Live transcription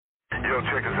Yo,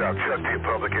 check us out. Chuck D,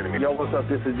 Public Enemy. Yo, what's up?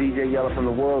 This is DJ Yella from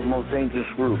the world's most dangerous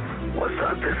group. What's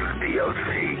up? This is DOC,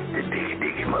 the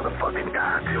diggy motherfucking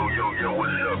doc. Yo,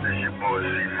 what's up? This your boy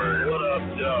C-Man. What up,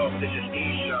 yo? This is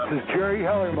E-Shot. This is Jerry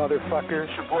Heller, motherfucker.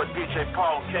 It's your boy DJ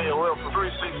Paul KOL from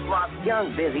 36 Block.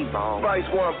 Young Busy Bone. Vice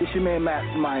One. It's your man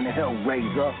Mastermind, the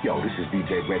Hellraiser. Yo, this is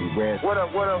DJ Ready Red. What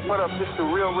up? This is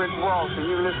the real Rick Ross, and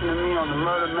you're listening to me on the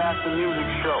Murder Master Music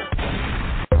Show.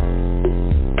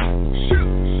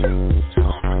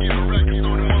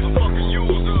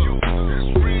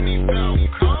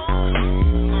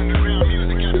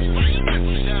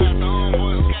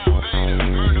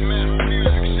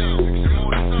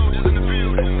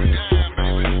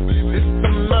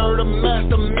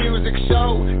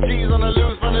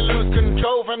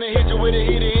 Finna hit you with a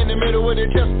hitter in the middle with a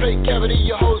chest plate cavity.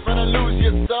 Your hoes finna lose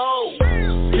your soul.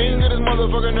 King of this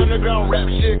motherfucking underground rap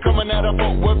shit coming out of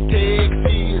Fort Worth,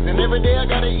 Texas. And every day I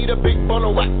gotta eat a big bowl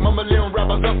of whack, mumbling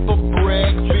rappers up for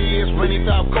breakfast. Rainy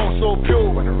top cone so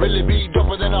pure, and it really be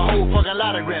doper than a whole fucking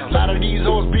lot of grams. A lot of these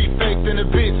hoes be faked in the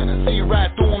bitch, and I see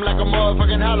right through them like a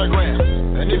motherfucking hologram.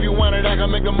 And if you want it, I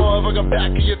can make a motherfucking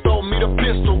back of your throat, meet a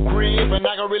pistol grip. And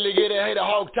I can really get a hater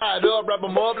hog tied up, wrap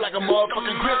them up like a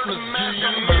motherfucking Christmas tree.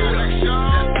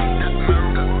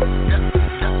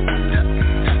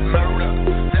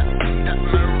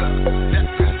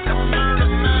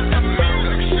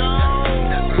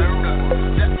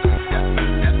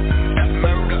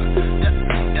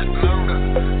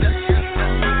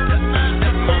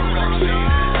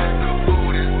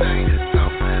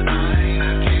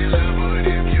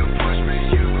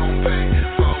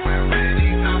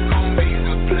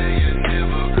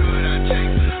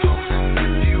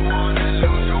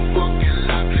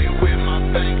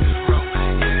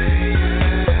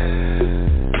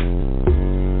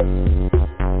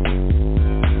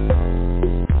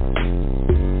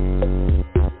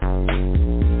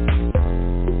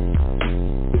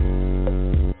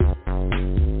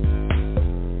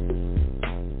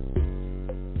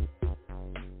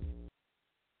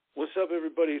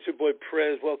 It's your boy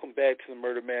Prez. Welcome back to the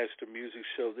Murder Master Music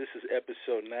Show. This is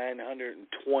episode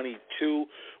 922.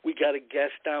 We got a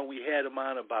guest on. We had him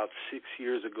on about 6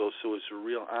 years ago, so it's a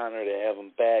real honor to have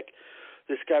him back.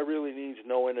 This guy really needs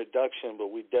no introduction, but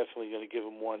we're definitely going to give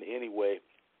him one anyway.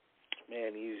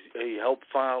 Man, he helped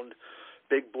found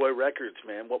Big Boy Records,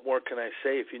 man. What more can I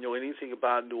say? If you know anything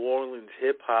about New Orleans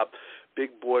hip-hop,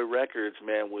 Big Boy Records,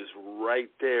 man, was right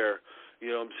there, you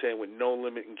know what I'm saying, with No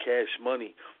Limit and Cash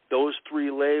Money. Those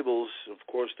three labels, of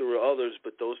course there were others,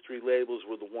 but those three labels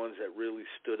were the ones that really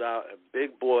stood out. And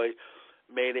Big Boy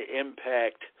made an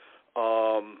impact,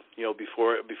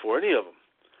 before any of them.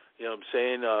 You know what I'm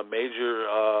saying? Major,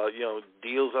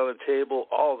 deals on the table,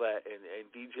 all that. And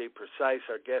DJ Precise,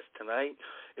 our guest tonight,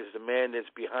 is the man that's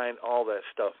behind all that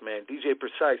stuff, man. DJ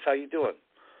Precise, how you doing?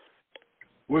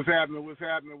 What's happening? You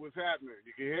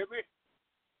can hear me?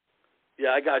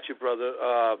 Yeah, I got you, brother.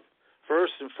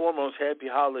 First and foremost, happy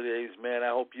holidays, man. I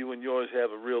hope you and yours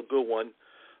have a real good one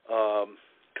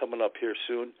coming up here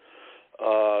soon.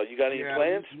 You got any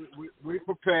plans? We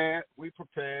prepared.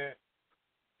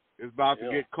 It's about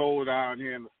to get cold down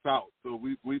here in the south, so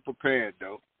we prepared,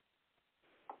 though.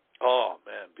 Oh,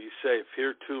 man, be safe.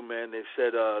 Here, too, man. They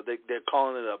said they're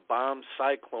calling it a bomb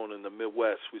cyclone in the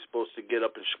Midwest. We're supposed to get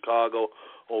up in Chicago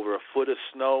over a foot of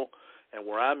snow. And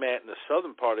where I'm at in the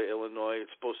southern part of Illinois,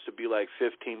 it's supposed to be like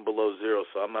 15 below zero,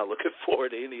 so I'm not looking forward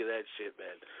to any of that shit,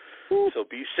 man. Oof. So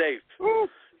be safe,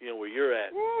 where you're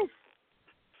at. Oof.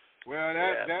 Well,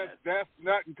 that's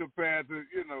nothing compared to,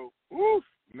 oof.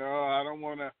 No, I don't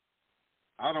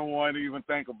want to even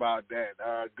think about that.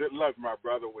 Good luck, my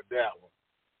brother, with that one.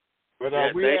 But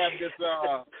we have this,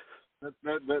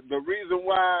 the reason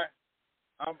why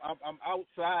I'm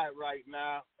outside right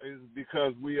now is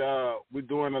because we're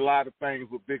doing a lot of things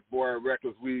with Big Boy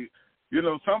Records.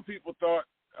 Some people thought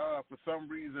for some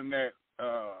reason that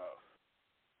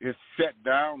it's shut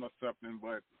down or something,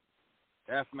 but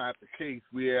that's not the case.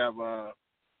 We have a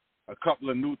couple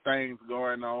of new things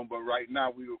going on, but right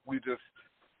now we just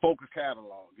focus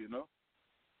catalog,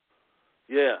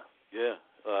 Yeah.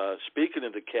 Speaking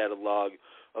of the catalog,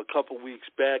 a couple weeks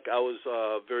back, I was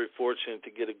very fortunate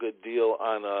to get a good deal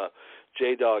on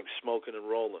J-Dog Smoking and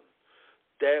Rolling.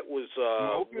 That was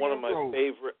one of my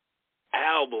favorite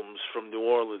albums from New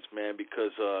Orleans, man,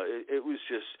 because it was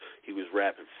just, he was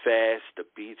rapping fast, the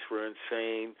beats were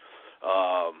insane.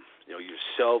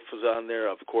 Yourself was on there,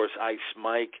 of course, Ice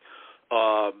Mike.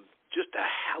 Just a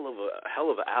hell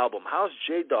of an album. How's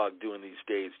J-Dog doing these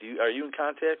days? Are you in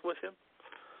contact with him?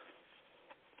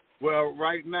 Well,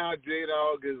 right now,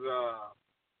 J-Dog is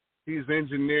he's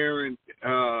engineering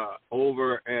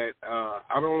over at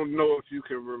I don't know if you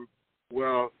can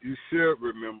you should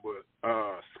remember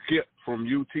Skip from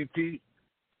UTT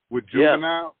with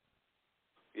Juvenile.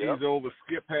 Yeah. He's over.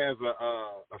 Skip has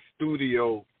a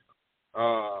studio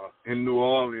in New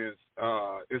Orleans.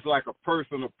 It's like a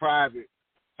personal, private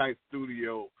type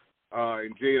studio,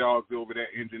 and J-Dog's over there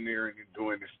engineering and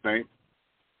doing this thing.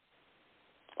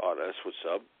 Oh, that's what's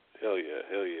up. Hell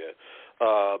yeah.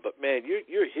 But man,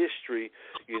 your history,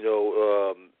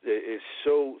 is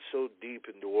so deep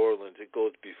in New Orleans. It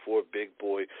goes before Big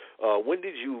Boy. When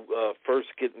did you first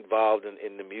get involved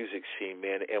in the music scene,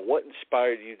 man? And what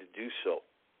inspired you to do so?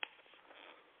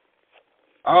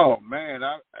 Oh man,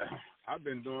 I've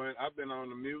been on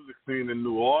the music scene in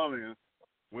New Orleans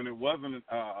when it wasn't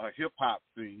a hip hop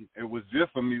scene. It was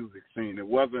just a music scene. It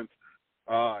wasn't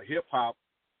hip hop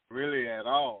really at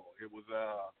all. It was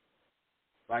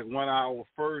like one of our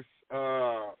first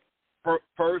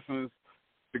persons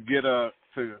to get a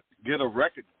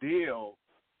record deal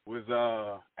was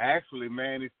actually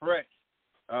Manny Fresh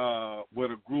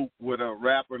with a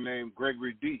rapper named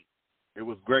Gregory D. It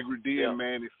was Gregory D and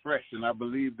Manny Fresh, and I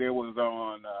believe they was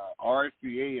on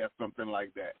RCA or something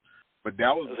like that. But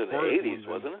that was the in first the 80s,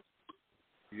 wasn't it?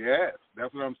 Yes,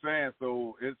 that's what I'm saying.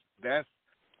 So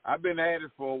I've been at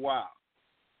it for a while.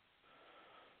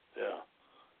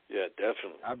 Yeah,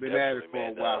 definitely. I've been at it for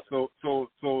a while.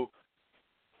 So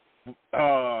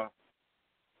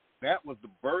that was the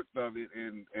birth of it,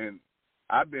 and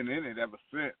I've been in it ever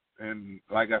since. And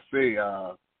like I say,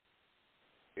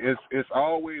 it's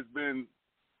always been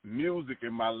music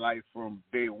in my life from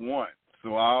day one.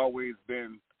 So I always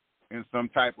been in some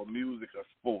type of music or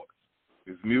sports.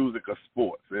 It's music or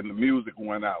sports, and the music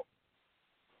went out.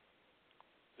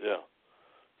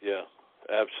 Yeah,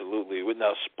 absolutely.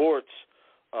 Now, sports.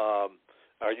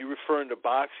 Are you referring to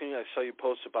boxing? I saw you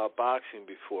post about boxing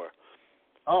before.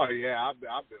 Oh yeah, I've been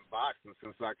boxing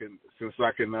since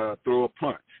I can throw a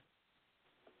punch.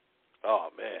 Oh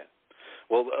man.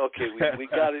 Well, okay, we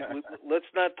got it.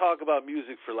 Let's not talk about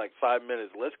music for like 5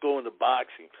 minutes. Let's go into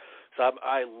boxing. So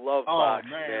I love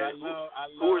boxing, man.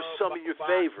 Who are some of your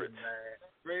favorites?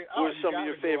 Who are some of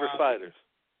your favorite fighters?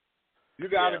 You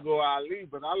gotta go Ali,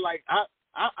 but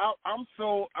I'm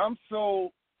so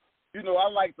I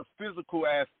like the physical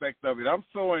aspect of it. I'm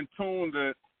so in tune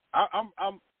that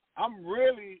I'm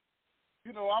really,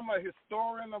 I'm a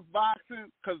historian of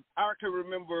boxing because I can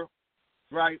remember,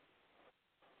 right,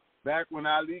 back when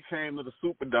Ali came to the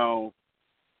Superdome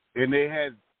and they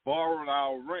had borrowed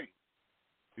our ring.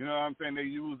 You know what I'm saying? They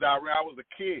used our ring. I was a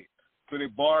kid, so they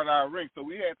borrowed our ring. So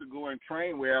we had to go and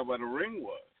train wherever the ring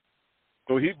was.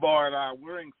 So he borrowed our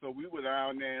ring, so we were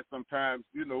down there, and sometimes,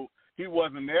 he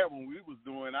wasn't there when we was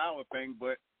doing our thing,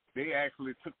 but they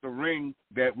actually took the ring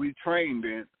that we trained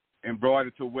in and brought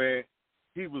it to where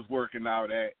he was working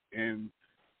out at in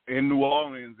New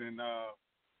Orleans. And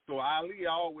so Ali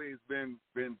always been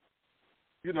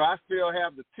I still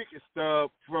have the ticket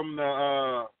stub from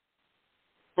the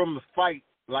fight.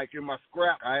 Like in my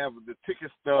scrap, I have the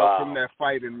ticket stub from that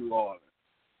fight in New Orleans.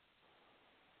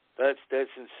 That's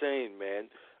insane, man.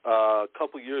 A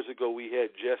couple years ago, we had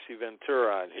Jesse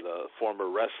Ventura on, a former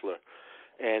wrestler,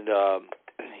 and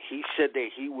he said that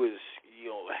he was,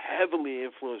 heavily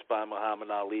influenced by Muhammad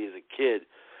Ali as a kid.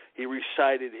 He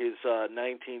recited his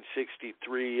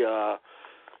 1963,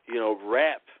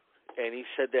 rap, and he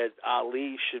said that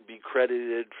Ali should be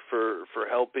credited for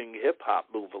helping hip hop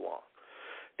move along.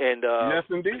 And yes,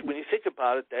 indeed. When you think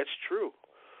about it, that's true.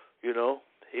 He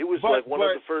was like one of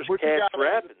the first cats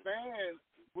rapping.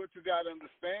 What you got to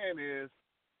understand is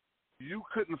you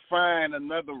couldn't find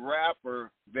another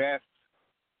rapper that's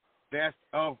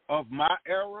of my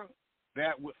era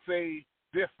that would say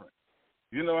different.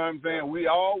 You know what I'm saying? We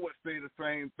all would say the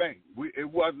same thing. We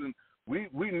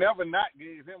never not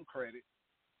gave him credit.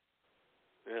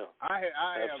 Yeah. I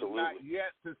have absolutely. not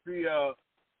yet to see a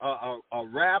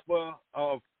rapper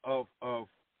of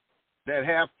that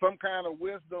have some kind of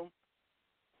wisdom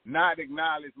not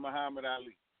acknowledge Muhammad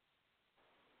Ali.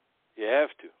 You have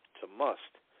to. It's a must.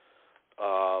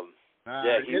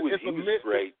 He was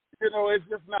great. It's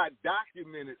just not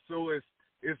documented, so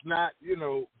it's not,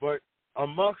 but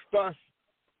amongst us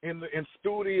in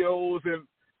studios, and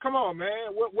come on,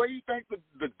 man, where do you think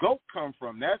the GOAT come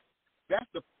from? That's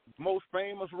the most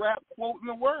famous rap quote in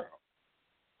the world.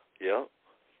 Yeah.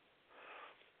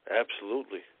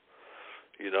 Absolutely.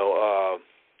 And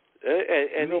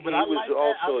he was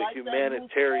also a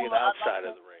humanitarian outside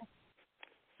of the ring.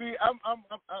 See,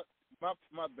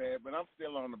 my bad, but I'm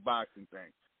still on the boxing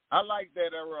thing. I like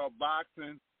that era of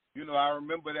boxing. I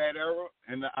remember that era,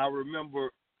 and I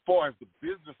remember far as the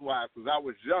business-wise, because I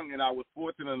was young and I was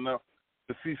fortunate enough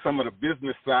to see some of the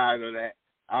business side of that.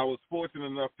 I was fortunate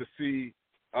enough to see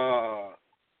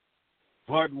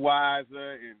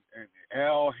Budweiser and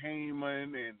Al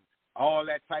Heyman and all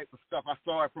that type of stuff. I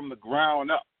saw it from the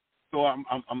ground up. So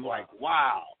I'm like,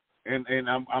 wow. And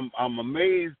I'm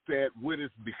amazed at what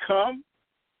it's become,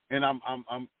 and I'm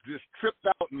just tripped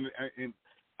out, and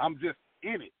I'm just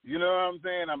in it. You know what I'm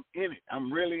saying? I'm in it.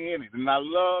 I'm really in it, and I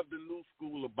love the new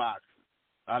school of boxing.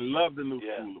 I love the new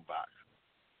school of boxing.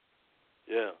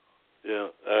 Yeah, yeah.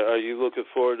 Are you looking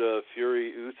forward to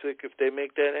Fury Usyk if they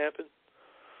make that happen?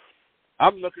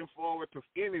 I'm looking forward to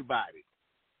anybody.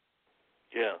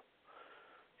 Yeah.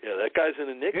 Yeah, that guy's an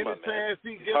enigma, man.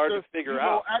 He's hard to figure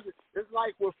out. It's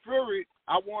like with Fury,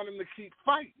 I want him to keep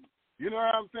fighting. You know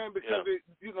what I'm saying? Because,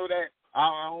 that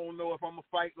I don't know if I'm going to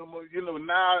fight him.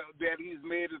 Now that he's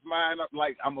made his mind up,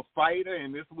 like, I'm a fighter,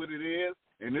 and this is what it is,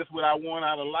 and this is what I want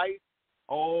out of life,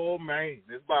 oh, man,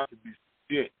 it's about to be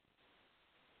shit.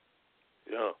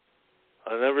 Yeah.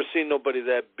 I've never seen nobody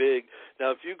that big. Now,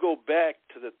 if you go back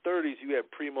to the 30s, you had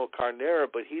Primo Carnera,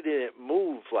 but he didn't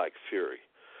move like Fury.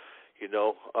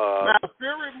 Now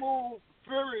Fury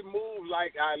moved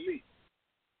like Ali.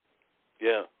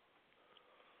 Yeah.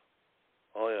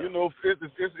 Oh yeah.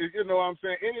 It's what I'm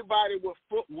saying. Anybody with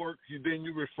footwork, then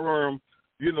you refer him.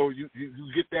 You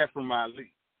get that from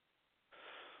Ali.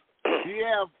 He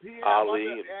have Ali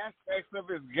other aspects of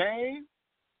his game,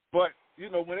 but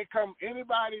when it comes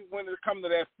to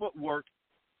that footwork,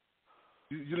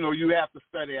 you have to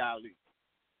study Ali.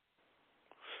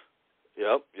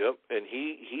 Yep. And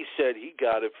he said he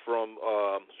got it from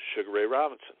Sugar Ray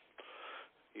Robinson.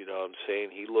 You know what I'm saying?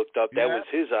 He looked up. That was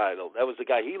his idol. That was the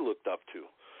guy he looked up to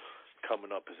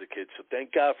coming up as a kid. So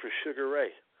thank God for Sugar Ray.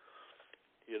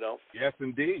 Yes,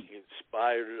 indeed. He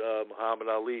inspired Muhammad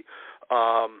Ali.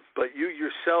 But you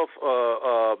yourself,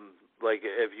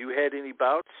 have you had any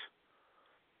bouts?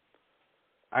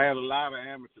 I had a lot of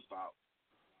amateur bouts.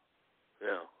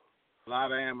 Yeah. A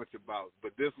lot of amateur bouts.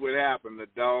 But this would happen. The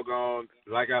doggone,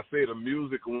 like I say, the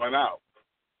music went out.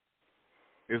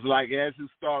 It's like as you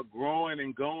start growing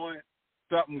and going,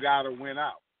 something got to win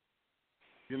out.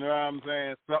 You know what I'm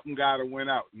saying? Something got to win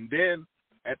out. And then,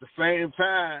 at the same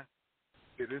time,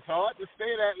 it's hard to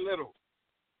stay that little.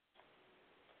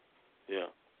 Yeah.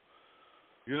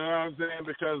 You know what I'm saying?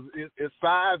 Because its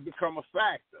size become a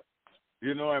factor.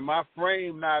 And my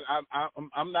frame,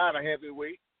 I'm not a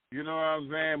heavyweight. You know what I'm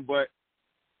saying? But,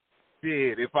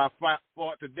 shit, if I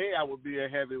fought today, I would be a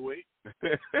heavyweight.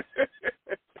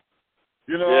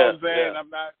 You know what I'm saying? Yeah.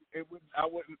 I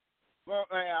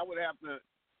would have to,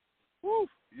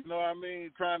 you know what I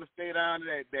mean? Trying to stay down to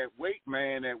that weight,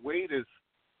 man. That weight is,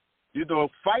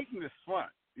 fighting is fun.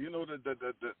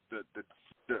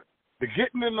 The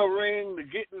getting in the ring, the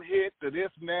getting hit, the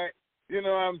this and that. You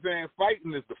know what I'm saying?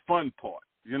 Fighting is the fun part.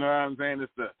 You know what I'm saying?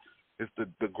 It's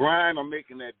the grind of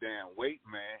making that damn weight,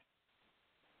 man.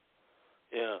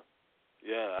 Yeah.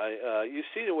 You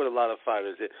see it with a lot of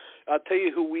fighters. I'll tell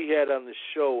you who we had on the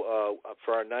show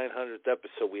for our 900th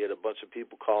episode. We had a bunch of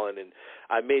people calling, and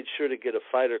I made sure to get a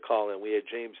fighter call in. We had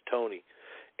James Toney,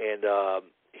 and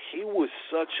he was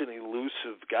such an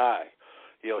elusive guy.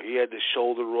 He had the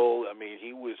shoulder roll. I mean,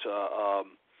 he was,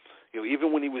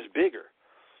 even when he was bigger,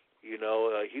 he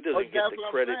doesn't get the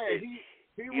credit that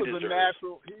he was a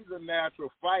natural. He's a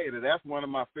natural fighter. That's one of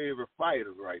my favorite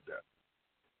fighters right there.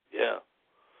 Yeah.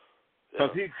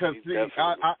 Because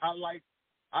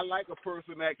I like a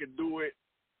person that can do it.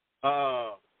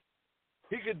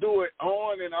 He could do it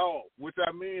on and off. Which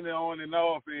I mean on and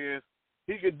off is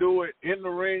he could do it in the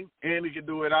ring and he could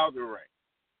do it out the ring.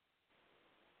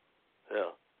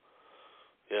 Yeah.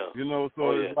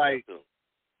 It's like,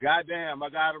 goddamn,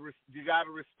 you gotta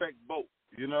respect both.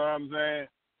 You know what I'm saying?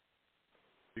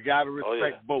 You gotta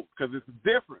respect both because it's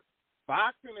different.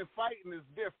 Boxing and fighting is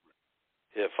different.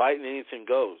 Yeah, fighting, anything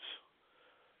goes.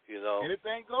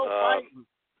 Anything goes, fighting.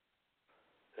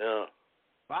 Yeah.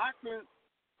 Boxing,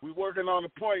 we working on the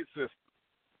point system.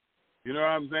 You know what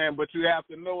I'm saying? But you have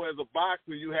to know, as a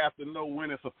boxer, you have to know when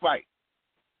it's a fight.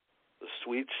 The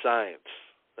sweet science.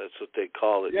 That's what they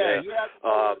call it. Yeah, you have to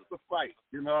know when it's a fight.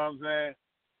 You know what I'm saying?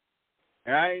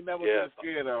 And I ain't never been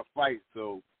scared of a fight,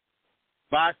 so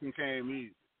boxing came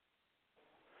easy.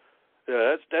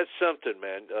 Yeah, that's something,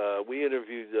 man. We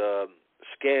interviewed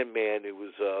Scan Man, who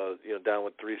was down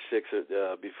with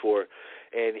 3-6 before,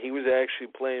 and he was actually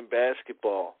playing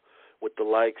basketball with the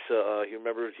likes. He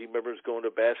remembers going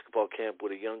to basketball camp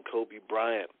with a young Kobe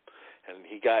Bryant, and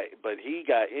he got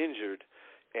injured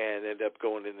and ended up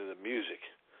going into the music,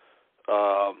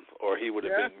 or he would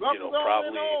have been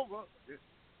probably.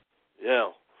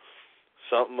 Yeah.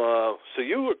 something. So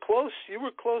you were close. You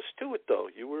were close to it, though.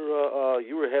 You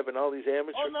were having all these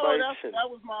amateur fights. That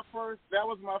was my first. That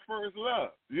was my first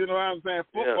love. You know what I'm saying?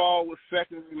 Football was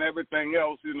second, and everything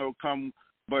else, come.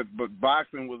 But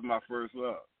boxing was my first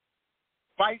love.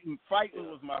 Fighting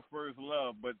was my first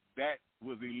love, but that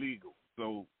was illegal,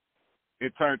 so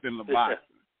it turned into boxing.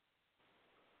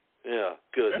 Yeah,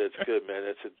 good. That's good, man.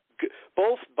 That's a good.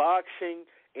 Both boxing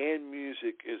and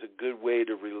music is a good way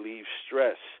to relieve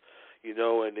stress, and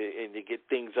to get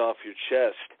things off your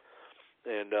chest.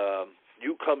 And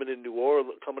you coming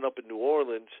up in New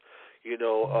Orleans,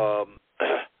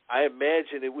 I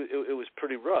imagine it was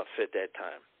pretty rough at that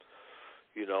time.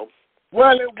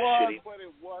 Well, it was, but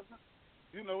it wasn't.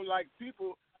 Like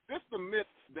people, this is the myth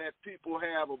that people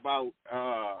have about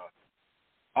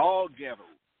all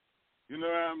ghettos. You know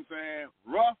what I'm saying?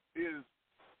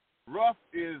 Rough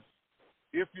is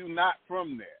if you're not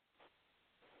from there.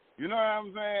 You know what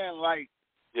I'm saying? Like,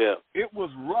 it was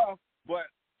rough, but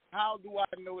how do I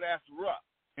know that's rough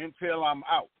until I'm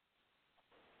out?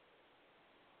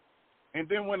 And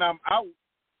then when I'm out,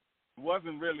 it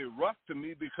wasn't really rough to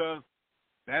me because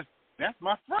that's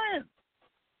my friend.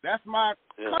 That's my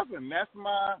cousin. That's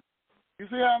my, you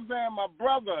see what I'm saying? My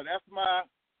brother. That's my,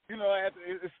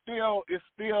 it's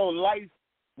still life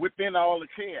within all the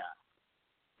chaos.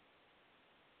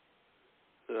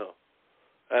 Yeah,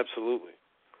 absolutely.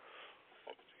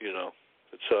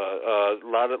 It's a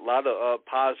lot of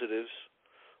positives,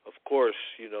 of course.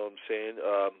 You know what I'm saying?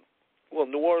 Well,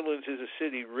 New Orleans is a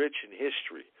city rich in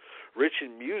history, rich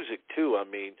in music too. I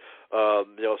mean,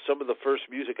 some of the first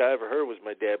music I ever heard was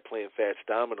my dad playing Fats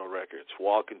Domino records,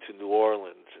 Walking to New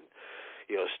Orleans, and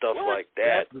stuff like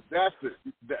that. That's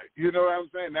you know what I'm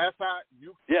saying? That's how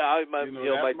you. Yeah, my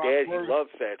dad, he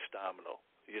loved Fats Domino.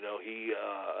 He,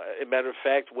 as a matter of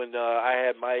fact, when I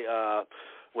had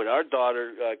when our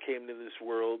daughter came into this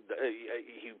world,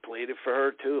 he played it for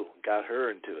her too, got her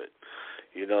into it.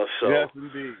 So. Yes,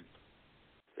 indeed.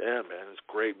 Yeah, man, it's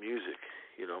great music.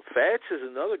 Fats is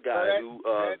another guy who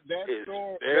is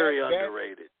very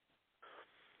underrated.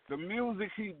 The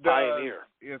music he does, pioneer.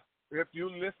 If you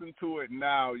listen to it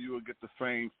now, you will get the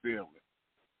same feeling.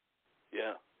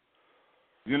 Yeah.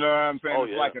 You know what I'm saying? Oh,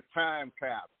 it's like a time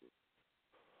capsule.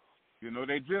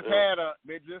 They just had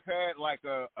like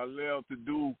a little to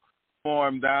do for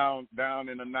him down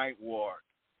in the Ninth Ward.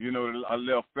 A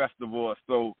little festival or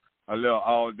so, a little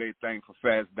all day thing for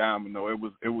Fats Domino. It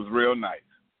was real nice.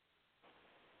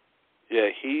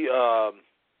 Yeah, he. I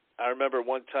remember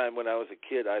one time when I was a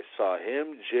kid, I saw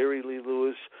him, Jerry Lee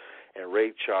Lewis, and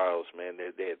Ray Charles. Man,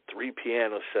 they had 3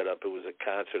 pianos set up. It was a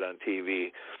concert on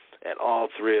TV, and all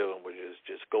 3 of them were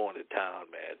just going to town,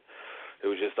 man. It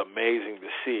was just amazing to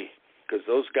see. Because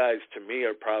those guys, to me,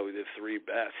 are probably the 3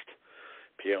 best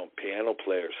piano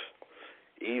players.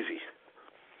 Easy.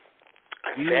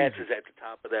 Fats is at the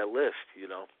top of that list,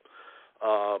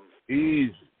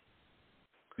 Easy.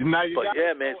 Now you got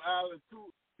to man.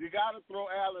 You got to throw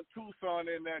Alan Toussaint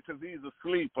in there because he's a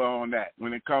sleeper on that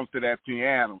when it comes to that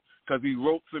piano because he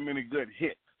wrote so many good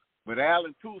hits. But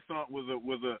Alan Toussaint was a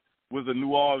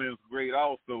New Orleans great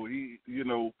also. He did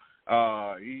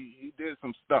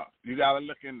some stuff. You got to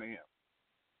look into him.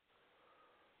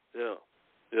 Yeah.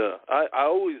 I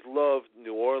always loved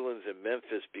New Orleans and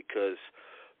Memphis because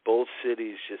both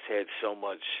cities just had so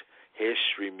much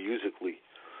history musically,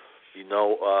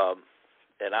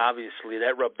 and obviously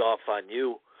that rubbed off on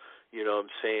you. You know what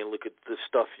I'm saying? Look at the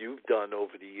stuff you've done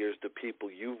over the years, the people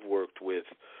you've worked with,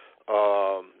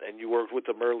 and you worked with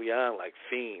them early on, like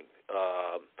Fiend,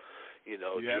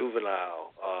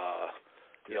 Juvenile,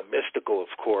 Mystical, of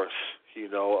course.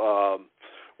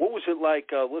 What was it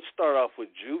like? Let's start off with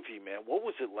Juvie, man. What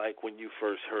was it like when you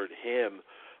first heard him?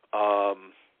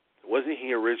 Wasn't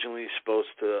he originally supposed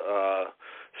to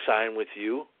sign with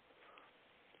you?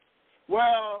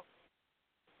 Well,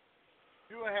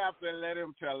 you would have to let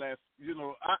him tell us.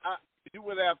 You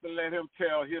would have to let him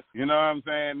tell his. You know what I'm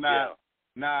saying? Now,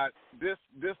 this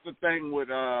the thing with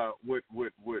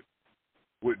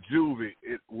Juvie.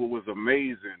 It was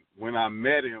amazing. When I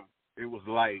met him, it was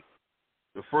like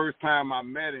the first time I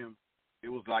met him. It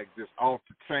was like this off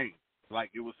the chain.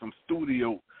 Like it was some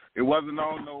studio. It wasn't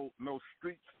on no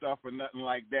street stuff or nothing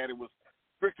like that. It was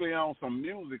strictly on some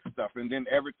music stuff, and then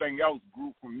everything else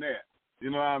grew from there. You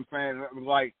know what I'm saying? It was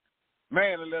like,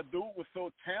 man, the little dude was so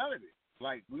talented.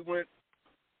 Like, we went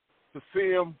to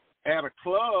see him at a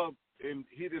club, and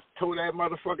he just tore that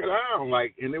motherfucker down.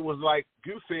 Like, and it was like,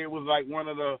 you said, it was like one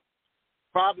of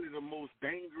probably the most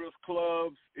dangerous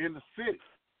clubs in the city.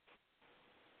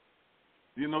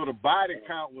 The body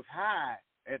count was high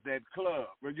at that club,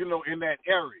 but in that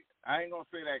area. I ain't gonna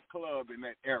say that club in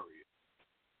that area.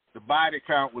 The body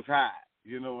count was high,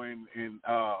 you know, and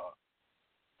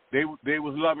they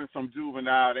was loving some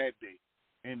Juvenile that day,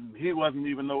 and he wasn't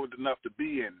even old enough to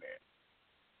be in there.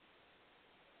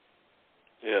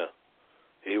 Yeah,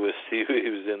 he was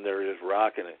in there just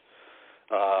rocking it.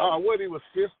 What, he was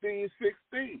 15,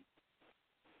 16.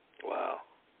 Wow.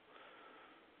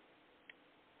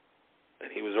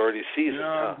 And he was already seasoned. You know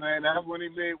what I'm saying? That's when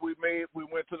we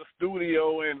went to the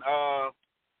studio, and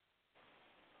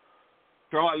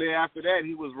shortly after that,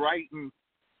 he was writing.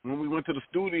 When we went to the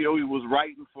studio, he was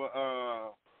writing for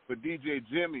DJ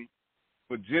Jimmy,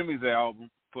 for Jimmy's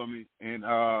album for me, and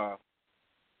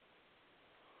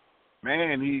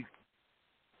man, he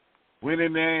went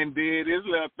in there and did his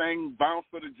little thing, bounced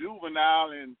for the Juvenile,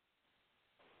 and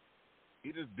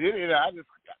he just did it. I just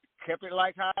kept it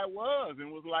like how it was,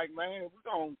 and was like, man,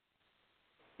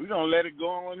 we're gonna let it go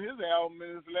on his album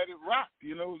and just let it rock,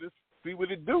 you know, just see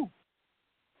what it do.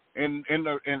 And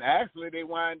actually they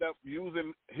wind up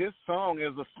using his song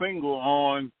as a single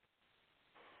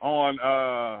on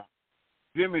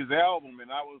Jimmy's album,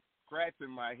 and I was scratching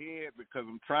my head because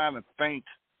I'm trying to think,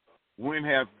 when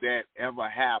has that ever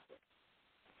happened?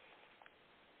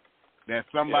 That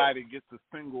somebody gets a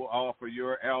single off of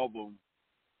your album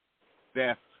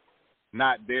that's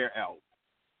not their album.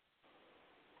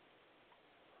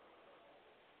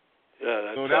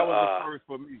 Yeah, so that was the first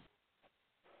for me.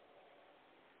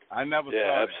 I never saw that.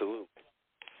 Yeah, absolutely.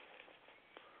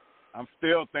 I'm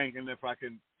still thinking if I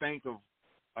can think of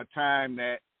a time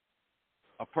that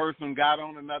a person got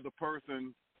on another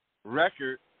person's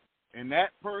record and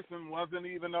that person wasn't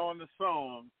even on the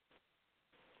song,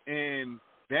 and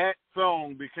that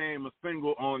song became a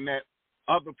single on that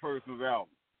other person's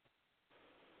album.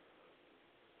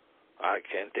 I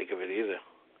can't think of it either.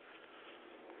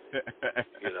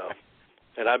 You know,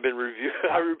 and I've been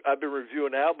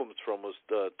reviewing albums for almost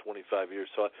 25 years,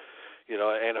 so you know,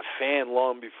 and a fan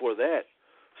long before that.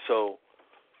 So,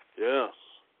 yeah,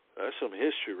 that's some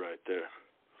history right there.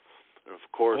 And of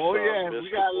course, we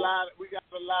got a lot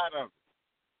of them.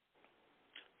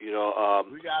 You know,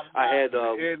 I had.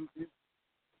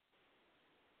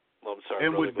 I'm sorry.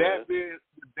 And brother, with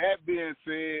that being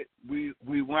said, we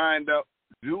wind up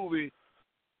Juvie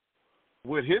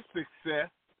with his success.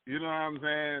 You know what I'm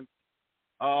saying?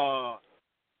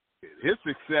 His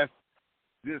success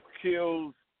just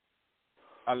kills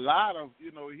a lot of.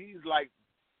 You know, he's like,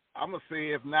 I'm gonna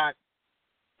say,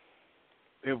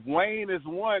 if Wayne is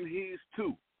one, he's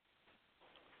two.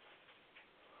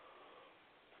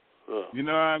 You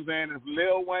know what I'm saying? If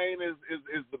Lil Wayne is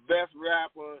the best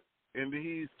rapper, and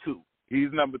he's two.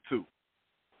 He's number two.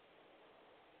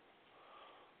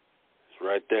 It's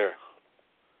right there.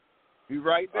 He's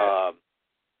right there.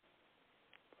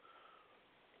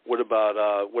 What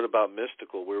about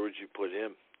Mystical? Where would you put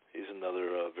him? He's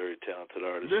another very talented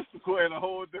artist. Mystical in a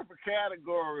whole different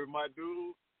category, my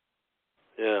dude.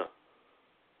 Yeah.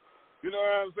 You know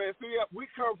what I'm saying? See, we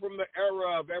come from the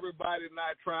era of everybody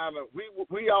not trying to.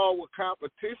 We all were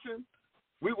competition.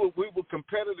 We were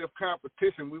competitive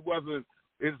competition. We wasn't.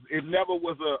 It never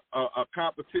was a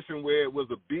competition where it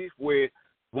was a beef where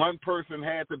one person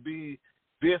had to be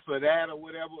this or that or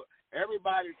whatever.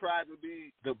 Everybody tried to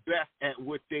be the best at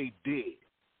what they did.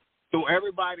 So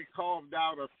everybody carved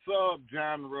out a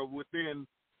sub-genre within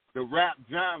the rap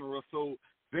genre so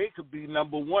they could be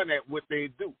number one at what they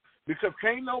do. Because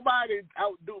can't nobody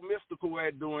outdo Mystical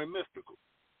at doing Mystical.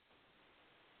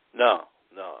 No.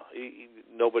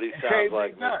 Nobody sounds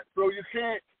like me. So you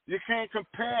can't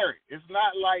compare it. It's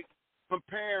not like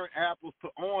comparing apples to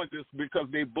oranges because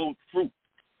they both fruit.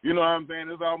 You know what I'm saying?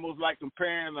 It's almost like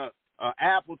comparing an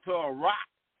apple to a rock.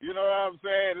 You know what I'm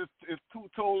saying? It's two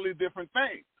totally different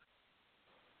things.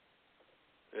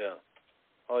 Yeah.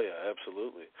 Oh, yeah,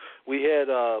 absolutely. We had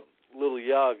Little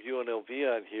Yav, UNLV,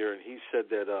 on here, and he said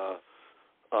that,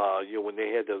 you know, when they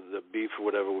had the beef or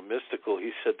whatever with Mystical,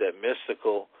 he said that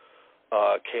Mystical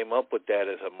came up with that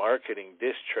as a marketing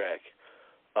diss track.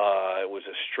 It was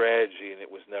a strategy, and it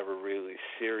was never really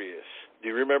serious. Do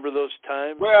you remember those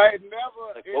times? Well, it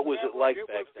never. Like, what was it like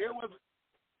back then?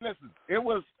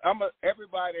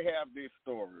 Everybody have their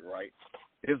story, right?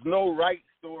 There's no right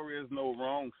story, there's no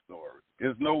wrong story.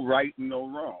 There's no right and no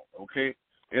wrong, okay?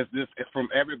 It's from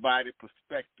everybody's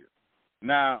perspective.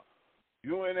 Now,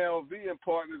 UNLV and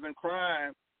Partners in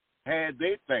Crime had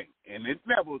their thing, and it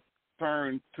never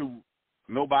turned to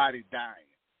nobody dying.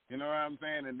 You know what I'm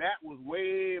saying? And that was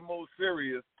way more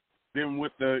serious than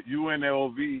what the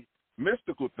UNLV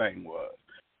Mystical thing was.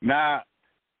 Now,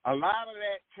 a lot of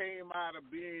that came out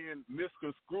of being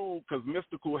misconstrued because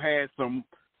Mystical had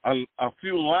a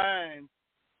few lines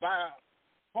by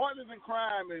Partners in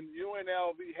Crime and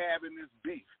UNLV having this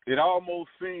beef, it almost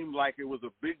seemed like it was a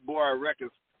Big Boy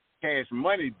Records Cash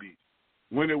Money beef,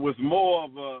 when it was more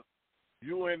of a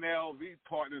UNLV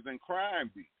Partners in Crime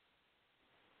beef.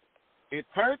 It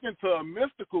turned into a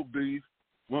Mystical beef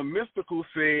when Mystical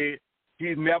said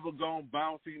he's never gonna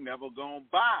bounce, he never gonna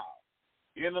bow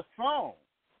in a song.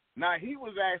 Now, he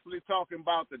was actually talking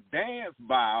about the dance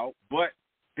bow, but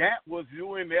that was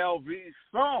UNLV's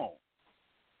song.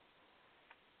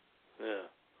 Yeah.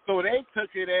 So they took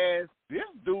it as, this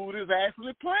dude is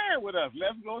actually playing with us.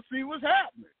 Let's go see what's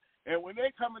happening. And when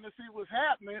they coming to see what's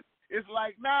happening, it's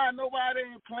like, nah, nobody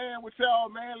ain't playing with y'all,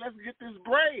 man. Let's get this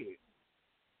bread.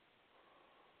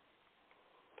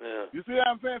 Yeah. You see what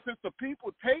I'm saying? Since the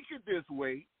people take it this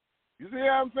way, you see what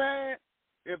I'm saying?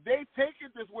 If they take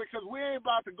it this way, because we ain't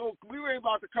about to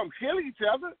come kill each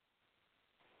other.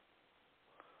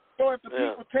 So if the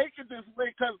people take it this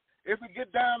way, because if we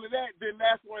get down to that, then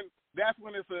that's when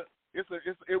it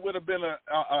would have been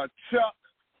a Chuck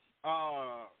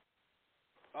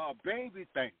Baby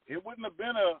thing. It wouldn't have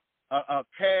been a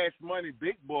Cash Money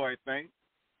Big Boy thing.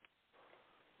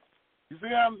 You see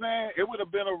what I'm saying? It would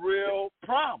have been a real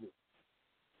problem.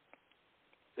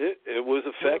 It was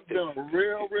effective. It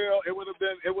would have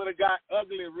been it would have got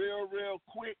ugly real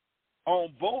quick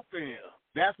on both ends.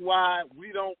 That's why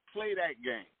we don't play that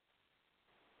game.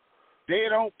 They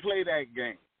don't play that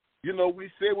game. You know, we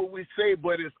say what we say,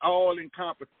 but it's all in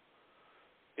competition.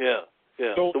 Yeah.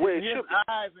 So the way in his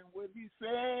eyes and what he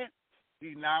said,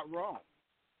 he's not wrong.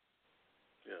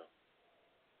 Yeah.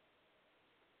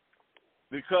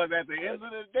 Because at the end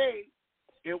of the day,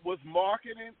 it was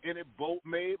marketing and it both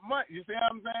made money. You see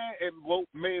what I'm saying? It both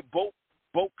made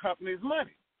both companies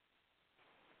money.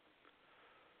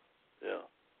 Yeah.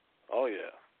 Oh,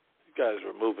 yeah. You guys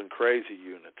were moving crazy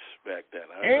units back then.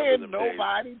 And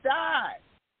nobody died.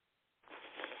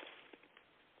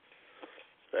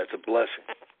 That's a blessing.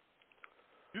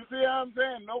 You see what I'm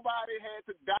saying? Nobody had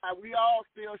to die. We all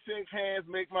still shake hands,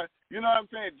 make money. You know what I'm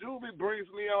saying? Juvie brings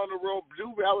me on the road.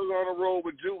 I was on the road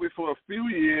with Juvie for a few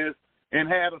years and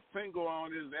had a single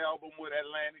on his album with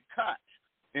Atlantic Koch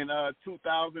in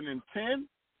 2010.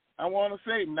 I want to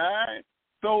say 9.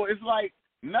 So it's like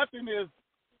nothing is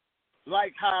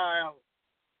like how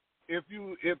if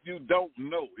you don't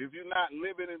know, if you're not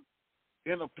living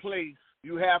in a place,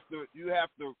 you have to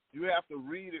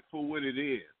read it for what it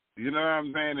is. You know what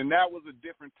I'm saying? And that was a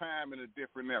different time and a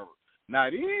different era. Now,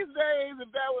 these days, if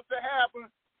that was to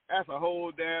happen, that's a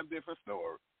whole damn different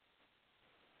story.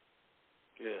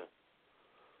 Yeah.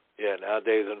 Yeah,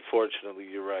 nowadays, unfortunately,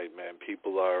 you're right, man.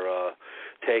 People are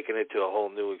taking it to a whole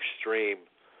new extreme.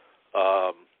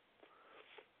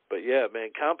 But, yeah,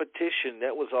 man, competition,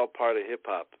 that was all part of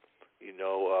hip-hop. You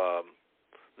know,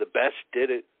 the best did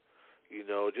it. You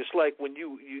know, just like when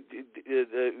you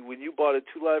bought a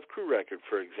 2 Live Crew record,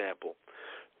 for example,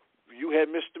 you had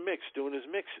Mr. Mix doing his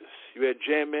mixes. You had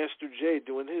Jam Master Jay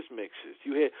doing his mixes.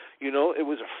 You had, it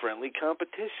was a friendly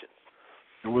competition.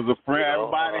 It was a friend.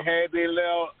 Everybody had their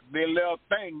little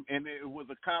thing, and it was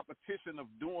a competition of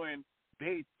doing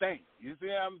their thing. You see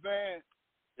what I'm saying?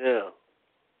 Yeah.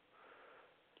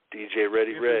 DJ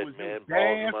Ready Red, man.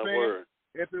 Balls my word.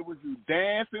 If it was you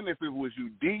dancing, if it was you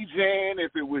DJing,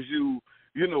 if it was you,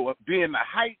 being the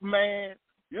hype man,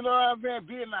 you know what I'm saying?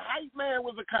 Being the hype man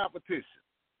was a competition.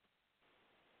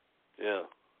 Yeah.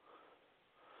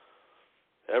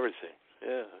 Everything.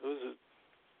 Yeah. It was a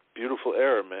beautiful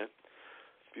era, man.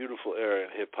 Beautiful era in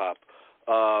hip-hop.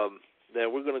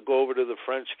 Then we're going to go over to the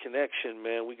French Connection,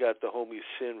 man. We got the homie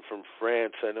Sin from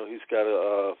France. I know he's got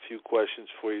a few questions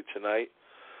for you tonight.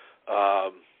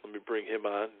 Let me bring him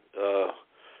on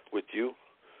with you.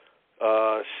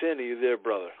 Sin, are you there,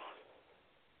 brother?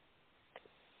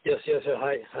 Yes, sir.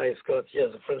 Hi, Scott.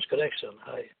 Yes, the French Connection.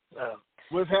 Hi.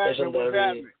 What's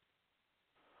happening?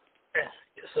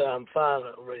 Yes, I'm fine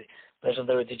already.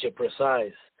 Legendary DJ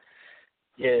Precise.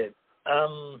 Yeah.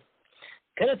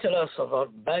 Can you tell us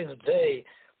about back in the day?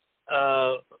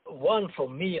 One for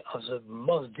me of the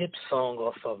most deep song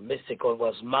of Mystical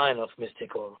was Mind of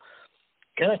Mystical.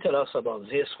 Can you tell us about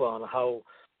this one? How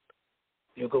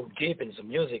you go deep in the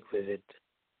music with it?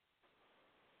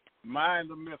 Mind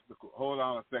of Mystical. Hold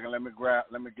on a second. Let me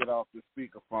get off the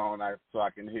speakerphone so I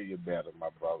can hear you better, my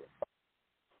brother.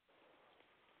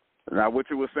 Now, what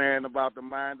you were saying about the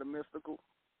Mind of Mystical?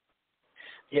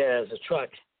 Yeah, the track.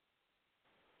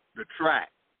 The track.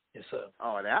 Yes, sir.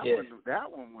 Oh, that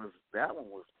one was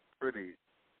pretty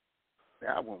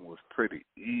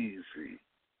easy.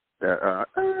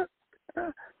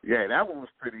 Yeah, that one was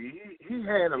pretty. He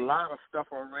had a lot of stuff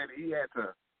already. He had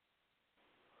to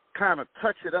kind of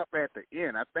touch it up at the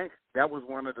end. I think that was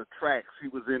one of the tracks he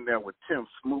was in there with Tim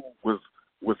Smooth was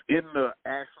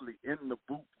actually in the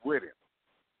booth with him.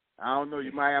 I don't know,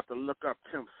 you might have to look up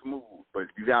Tim Smooth, but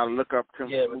you got to look up Tim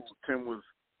Smooth. Tim was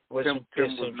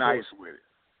nice with it.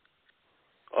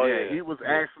 Oh yeah, he was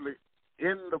actually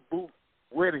in the booth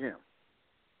with him.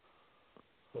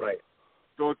 Right.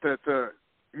 So to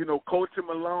coach him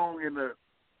along in the,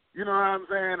 you know what I'm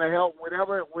saying, to help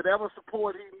whatever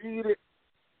support he needed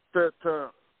to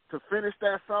finish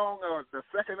that song or the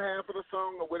second half of the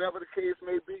song or whatever the case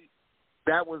may be.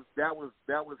 That was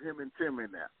him and Tim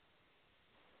in there.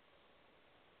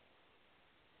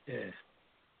 Yeah.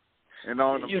 And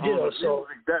on the music,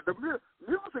 the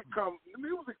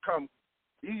music come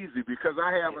easy because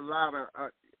I have a lot of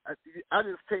I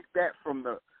just take that from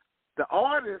the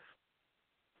artists,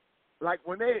 like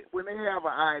when they have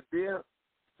an idea,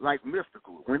 like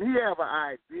Mystical, when he have an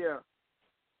idea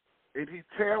and he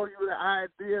tell you the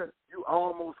idea, you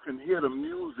almost can hear the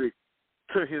music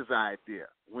to his idea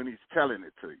when he's telling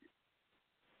it to you.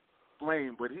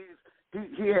 Plain, but he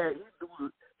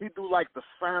do like the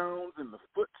sounds and the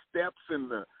footsteps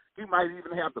and he might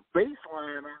even have the bass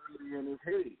line already in his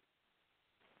head.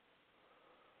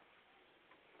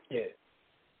 Yeah.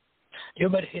 You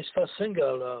made his first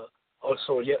single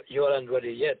also, You Aren't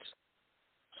Ready Yet.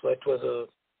 So it was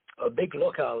a big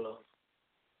local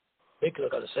single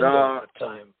at the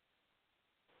time.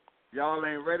 Y'all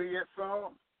Ain't Ready Yet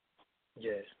song?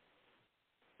 Yes.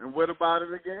 And what about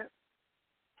it again?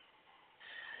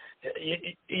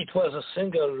 It was a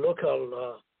single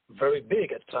local, very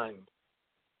big at the time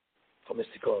for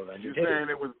Mystical. And you saying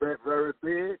it was very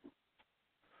big?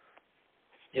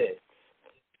 Yeah,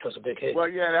 it was a big hit. Well,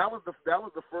 yeah, that was the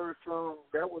first song.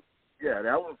 That was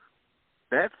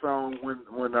that song when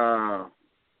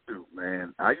dude,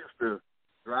 man, I used to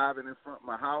drive it in front of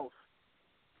my house,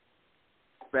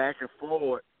 back and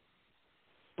forward,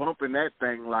 bumping that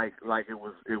thing like it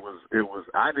was.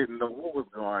 I didn't know what was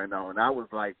going on. I was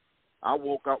like, I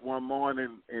woke up one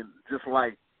morning and just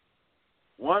like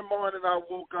one morning I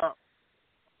woke up,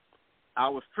 I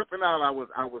was tripping out. I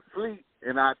was asleep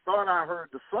and I thought I heard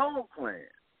the song playing,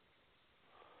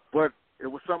 but it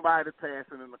was somebody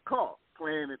passing in the car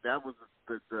playing it. That was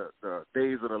the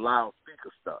days of the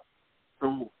loudspeaker stuff.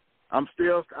 So I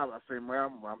say,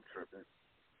 man, I'm tripping.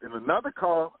 In another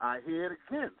car, I hear it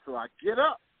again. So I get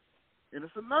up, and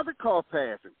it's another car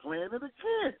passing, playing it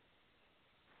again.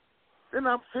 Then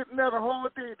I'm sitting there the whole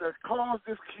day. The cars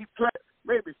just keep playing.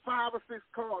 Maybe 5 or 6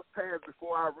 cars pass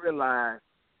before I realize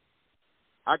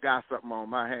I got something on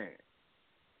my hand.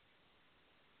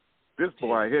 This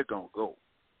boy here gonna go.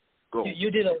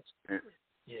 You did it.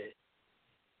 Yeah.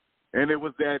 And it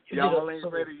was that Y'all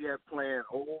Ain't Ready Yet playing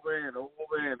over and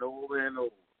over and over and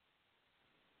over.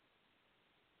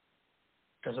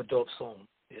 That's a dope song.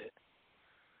 Yeah.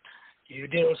 You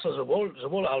did also the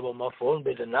whole album of Won't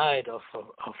Be the Night of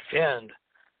Fiend,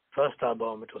 first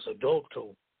album. It was a dope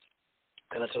too.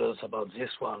 Can I tell us about this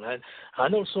one? And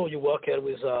also you worked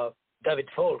with David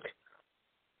Folk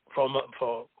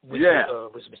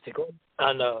with Mystical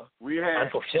and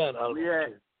for Fiend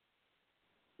album.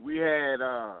 We had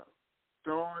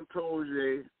Sean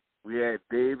Toje, we had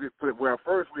David. Well,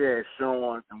 first we had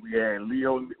Sean and we had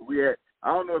Leo.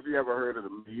 I don't know if you ever heard of the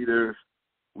Meters.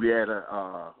 We have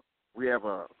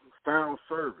a Sound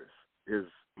Service is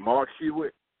Mark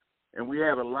Hewitt, and we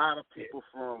had a lot of people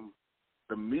from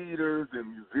the Meters and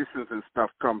musicians and stuff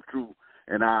come through,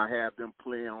 and I have them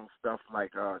play on stuff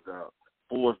like the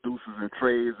Fours, Deuces, and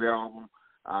Trey's album.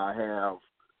 I have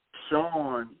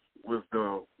Sean was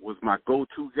my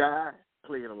go-to guy,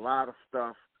 played a lot of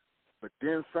stuff, but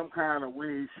then some kind of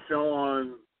way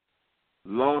Sean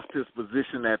lost his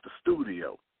position at the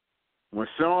studio. When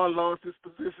Sean lost his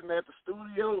position at the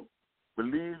studio,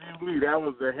 believe you me, that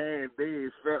was the hand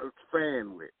Dave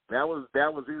fan with. That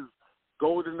was his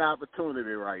golden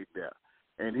opportunity right there,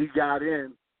 and he got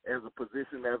in as a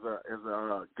position as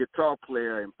a guitar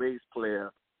player and bass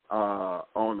player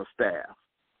on the staff.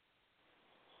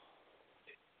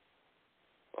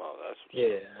 Oh, that's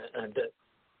and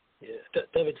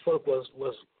David Folk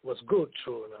was good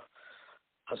too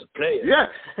as a player. Yeah,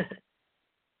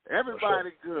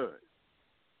 everybody good.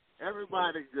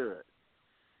 Everybody good.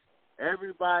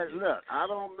 Everybody look. I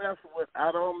don't mess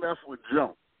with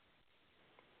junk.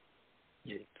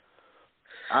 Yeah.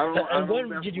 I don't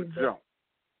mess with junk.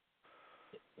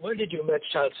 When did you meet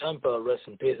Charles Sample, rest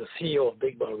in peace, the CEO of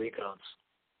Big Ball Records?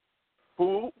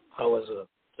 Who? How was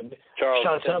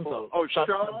Charles Temple? Oh, Charles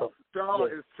Temple.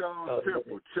 is Charles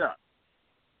Temple, Chuck.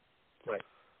 Right.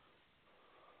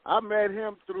 I met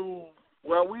him through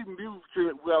Well, we moved to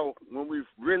it. Well, when we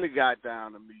really got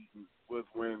down to meeting was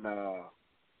when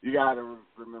you got to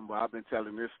remember, I've been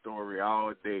telling this story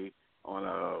all day on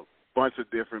a bunch of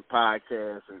different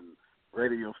podcasts and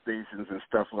radio stations and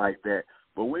stuff like that.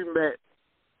 But we met,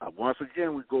 once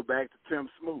again, we go back to Tim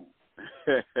Smooth.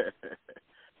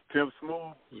 Tim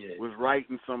Smooth was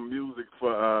writing some music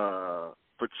for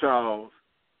Charles.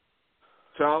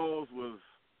 Charles was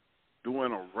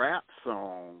doing a rap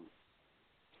song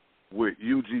with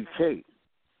UGK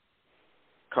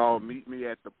called Meet Me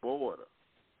at the Border.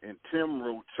 And Tim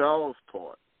wrote Charles'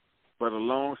 part. But a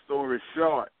long story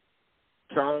short,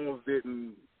 Charles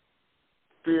didn't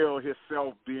feel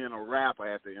himself being a rapper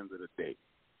at the end of the day.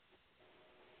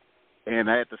 And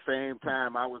at the same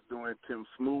time, I was doing Tim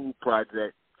Smooth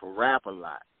project for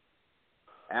Rap-A-Lot.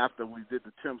 After we did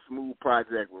the Tim Smooth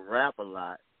project with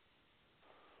Rap-A-Lot,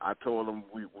 I told him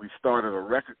we started a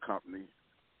record company.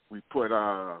 We put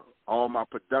all my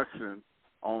production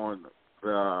on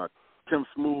the Tim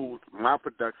Smooth. My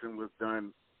production was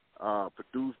done,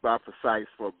 produced by Precise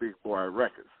for Big Boy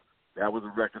Records. That was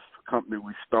a record company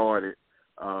we started.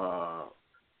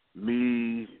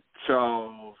 Me,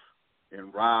 Charles,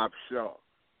 and Rob Shaw.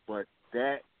 But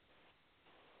that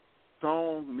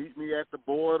song, Meet Me at the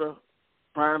Border,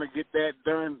 trying to get that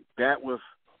done, that was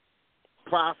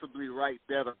possibly right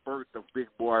there the birth of Big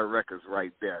Boy Records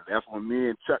right there. That's when me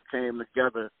and Chuck came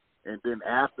together, and then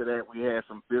after that we had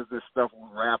some business stuff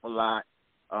with Rap-A-Lot.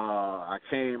 I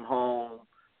came home.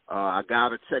 I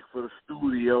got a check for the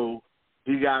studio.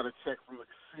 He got a check from the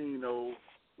casino.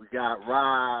 We got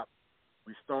Rob.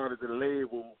 We started the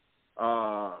label.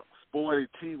 Sporty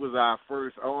T was our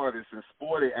first artist, and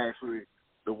Sporty actually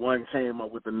the one came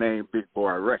up with the name Big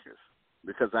Boy Records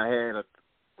because I had a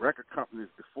record companies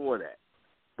before that.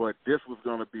 But this was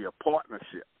going to be a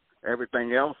partnership.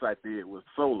 Everything else I did was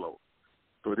solo.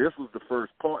 So this was the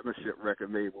first partnership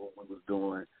record label we was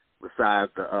doing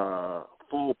besides the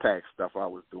full pack stuff I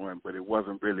was doing, but it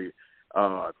wasn't really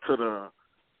to the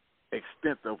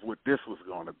extent of what this was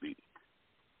going to be.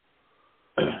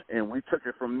 And we took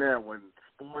it from there when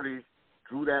Sporty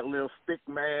drew that little stick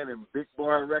man and Big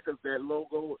Boy Records, that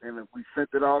logo, and we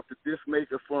sent it off to Disc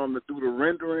Maker for him to do the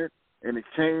rendering, and it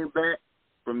came back.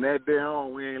 From that day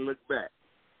on, we ain't looked back.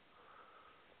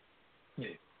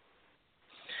 Yeah.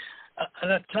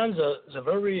 And at times, the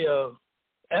very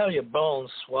earlier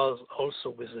Bones was also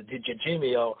with DJ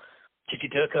Jimmy or Tiki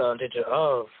Tucker and DJ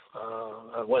Irv,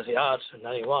 was the Arts in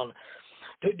 91.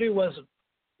 There was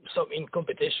some in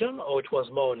competition, or it was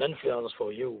more an influence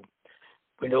for you?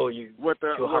 We know you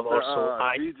have also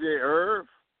DJ Irv?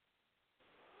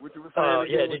 What you were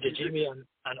saying? Yeah, DJ Jimmy and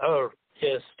Irv,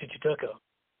 yes, Tiki Tucker.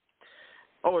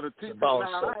 Oh, the Tiki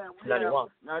Tucker.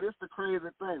 Now, this is the crazy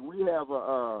thing. We have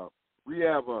a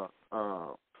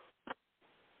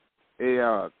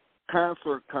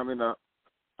concert coming up,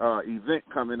 event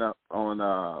coming up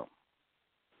on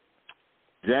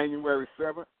January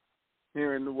 7th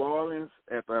here in New Orleans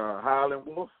at the Highland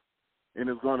Wolf, and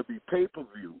it's going to be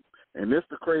pay-per-view. And this is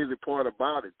the crazy part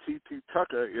about it. T.T.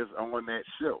 Tucker is on that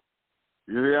show.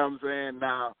 You hear what I'm saying?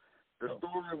 Now, the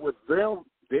story with them,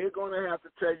 they're going to have to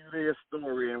tell you their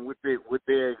story and what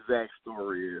their exact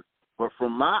story is. But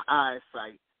from my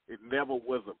eyesight, it never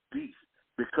was a beef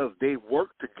because they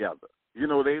worked together. You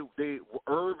know, they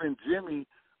Irv and Jimmy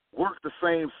worked the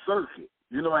same circuit.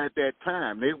 You know, at that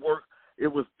time it was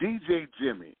DJ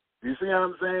Jimmy. You see what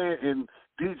I'm saying? And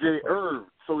DJ Irv.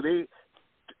 So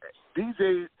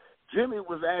DJ Jimmy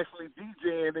was actually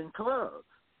DJing in clubs.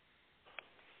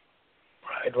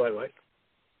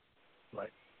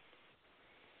 Right.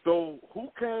 So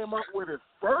who came up with it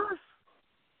first?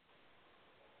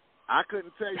 I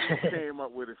couldn't tell you who came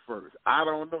up with it first. I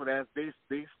don't know. That's they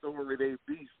story, they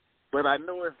beast. But I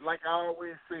know it's like I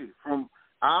always say, from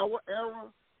our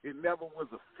era, it never was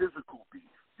a physical beef.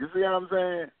 You see what I'm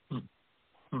saying?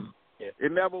 Yeah.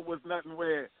 It never was nothing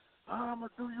where, I'm going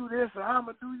to do you this, or I'm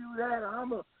going to do you that, or I'm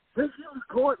going to take you to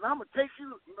court, and I'm going to take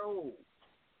you.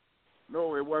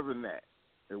 No, it wasn't that.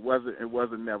 It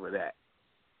wasn't never that.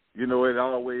 You know, it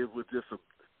always was just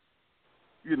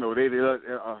they did.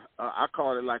 I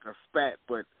call it like a spat,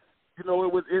 but it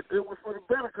was for the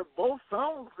better because both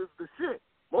songs is the shit.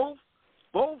 Both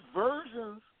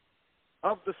versions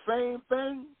of the same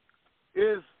thing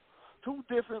is two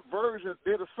different versions.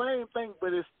 They're the same thing,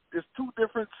 but it's two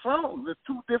different songs. It's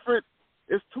two different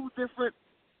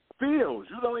feels.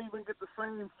 You don't even get the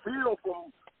same feel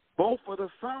from both of the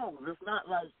songs. It's not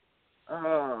like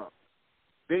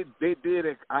they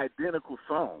did identical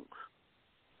songs.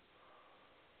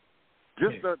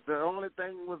 Just the only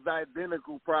thing was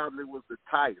identical probably was the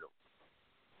title.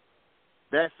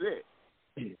 That's it.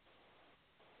 Yeah.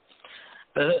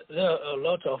 There are a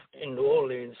lot of, in New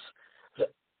Orleans, the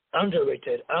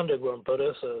underrated underground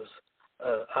producers,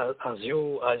 as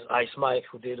you, as Ice Mike,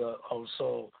 who did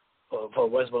also for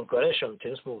Westbound Coalition,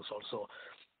 Tim Smooth also,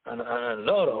 and a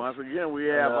lot of. Once again, we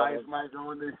have Ice Mike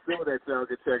on this show that y'all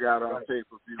can check out on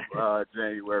pay-per-view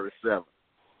January 7th.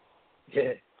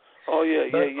 Yeah. Oh, yeah.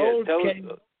 Tell us.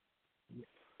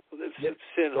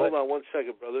 Sin, hold on 1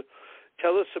 second, brother.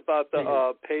 Tell us about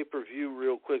the pay-per-view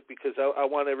real quick, because I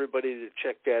want everybody to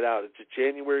check that out. It's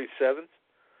January 7th?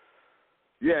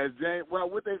 Yeah, well,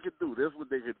 what they could do, this is what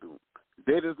they could do.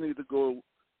 They just need to go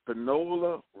to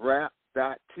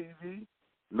NOLARap.tv,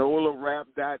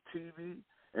 NOLARap.tv,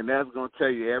 and that's going to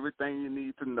tell you everything you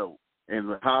need to know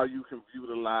and how you can view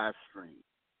the live stream.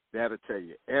 That'll tell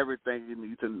you everything you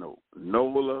need to know.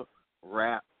 NOLARap.tv.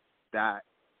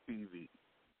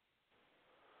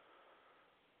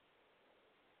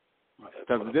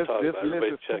 Because this list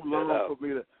is too long for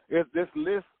me to. This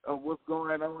list of what's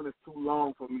going on is too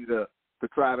long for me to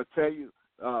try to tell you.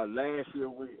 Last year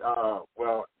we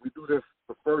do this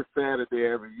the first Saturday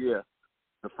every year.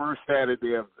 The first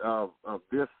Saturday of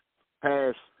this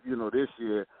past this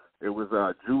year it was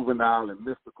Juvenile and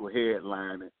Mystical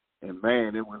headlining, and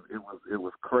man, it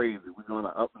was crazy. We're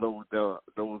gonna upload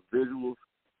those visuals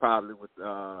probably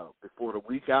before the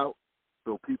week out,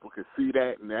 so people can see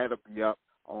that, and that'll be up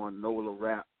on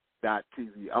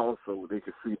NOLARap.tv also. They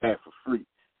can see that for free.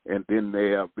 And then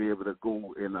they'll be able to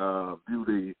go and view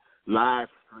the live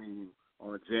stream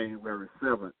on January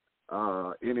 7th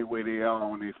anywhere they are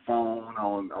on their phone,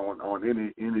 on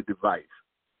any device.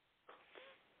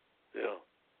 Yeah.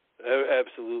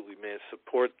 Absolutely, man.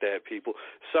 Support that, people.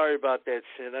 Sorry about that,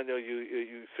 Sin. I know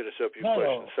you finish up your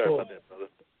question. Sorry about that, brother.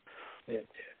 Yeah.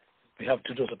 We have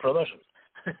to do the promotion.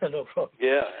 No problem.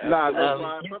 Yeah. No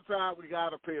problem. Sometimes we got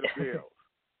to pay the bills.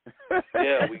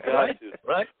 Yeah, we got to.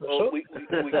 Right. Well, we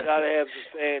got to have the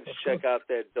fans check out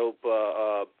that dope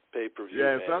pay-per-view.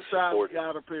 Yeah, man. sometimes we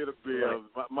got to pay the bills.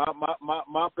 Right.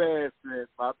 My bad, Sin.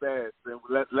 My bad, Sin.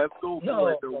 Let's go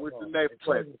for it. What's the next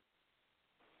question?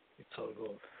 It's all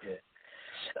good. Yeah.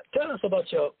 Tell us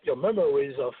about your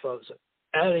memories of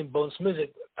early Bones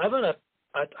music. Even at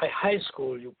high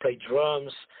school, you played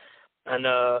drums and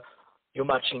your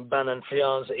marching band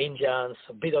influence, Indians,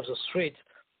 a bit of the street.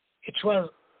 It was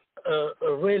a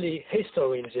really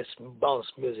history in this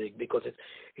bounce music because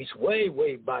it's way,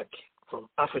 way back from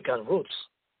African roots.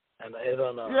 And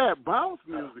even bounce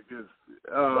music is.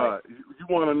 Right. You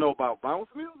want to know about bounce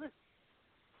music?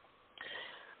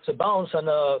 So bounce and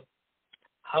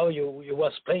how you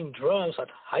was playing drums at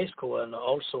high school, and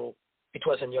also it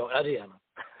was in your area.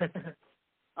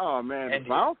 Oh man, the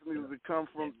bounce music comes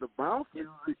from the bounce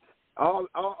music. All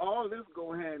this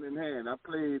go hand in hand. I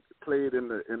played in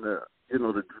the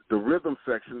rhythm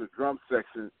section, the drum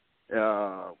section,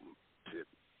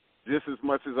 just as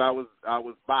much as I was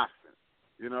boxing.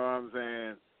 You know what I'm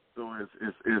saying? So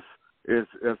it's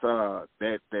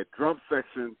that drum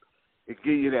section. It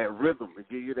give you that rhythm. It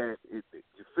give you that. You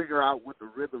figure out what the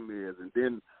rhythm is, and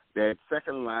then that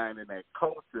second line and that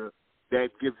culture that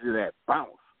gives you that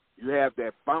bounce. You have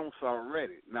that bounce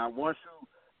already. Now once you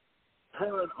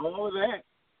turn all of that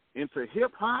into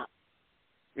hip-hop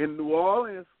in New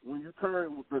Orleans, when you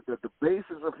turn the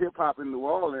basis of hip-hop in New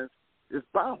Orleans is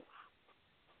bounce.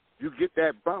 You get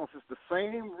that bounce. It's the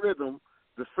same rhythm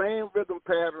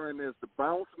pattern as the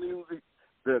bounce music,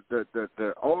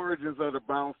 the origins of the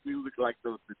bounce music, like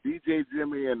the DJ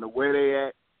Jimmy and the Where They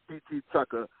At, P.T.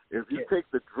 Tucker. If you take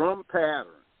the drum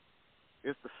pattern,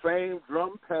 it's the same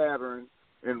drum pattern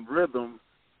and rhythm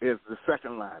as the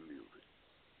second line music.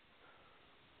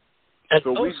 And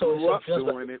so we also, grew up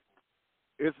doing it.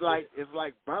 It's like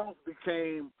bounce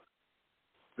became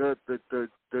the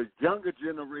younger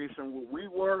generation. What we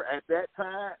were at that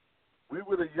time, we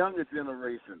were the younger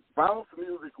generation. Bounce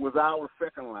music was our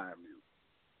second line music.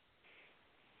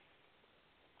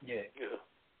 Yeah.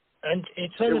 And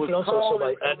it's influenced also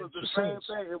by adding to songs.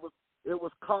 It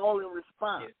was call and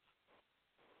response.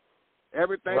 Yeah.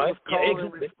 Everything was call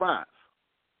and response.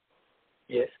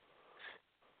 Yes.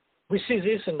 We see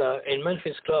this in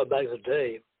Memphis club back in the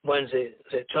day when they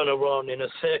turn around in a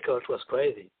circle. It was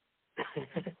crazy,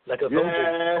 like a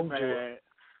man.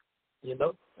 You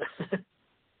know.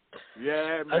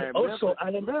 Yeah, man. And also,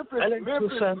 Memphis and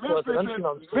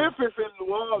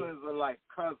New Orleans are like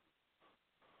cousins.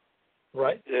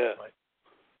 Right. Yeah. Right.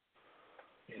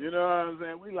 You know what I'm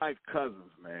saying? We like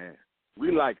cousins, man.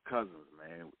 We like cousins,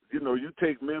 man. You know, you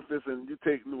take Memphis and you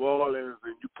take New Orleans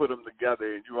and you put them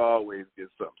together and you always get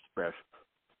something special.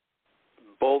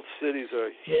 both cities are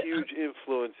huge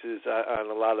influences on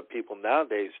a lot of people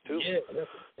nowadays too. Yeah.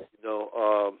 You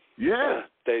know,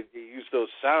 they use those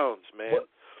sounds, man.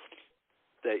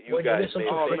 That you when guys you listen made.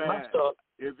 to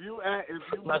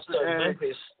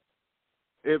Freakmaster,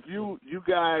 if you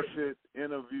guys should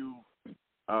interview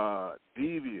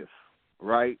Devious,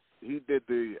 right? He did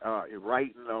the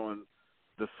writing on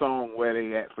the song Where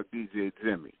They At for DJ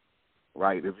Jimmy,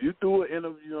 right? If you do an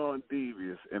interview on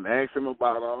Devious and ask him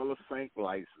about all the sync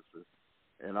licenses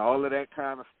and all of that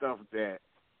kind of stuff that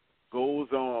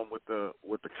goes on with the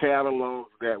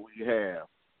catalogs that we have,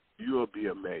 you'll be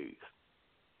amazed.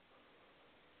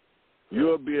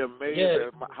 You'll be amazed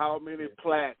at how many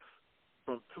plaques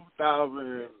from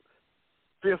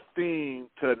 2015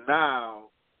 to now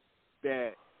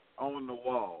that on the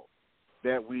wall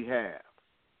that we have.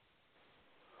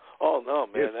 Oh no,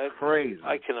 man, it's crazy.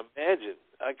 I can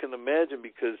imagine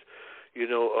because, you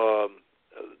know,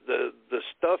 the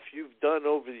stuff you've done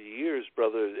over the years,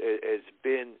 brother, has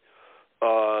been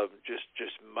just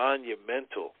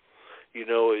monumental. You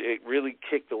know, it really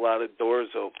kicked a lot of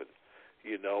doors open.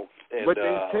 You know, and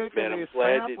man, I'm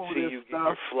glad to see you get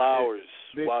your flowers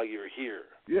while you're here.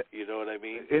 Yeah. You know what I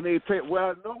mean? And they take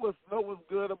know what's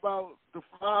good about the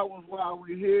flowers while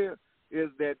we're here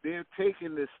is that they're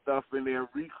taking this stuff and they're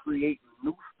recreating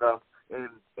new stuff,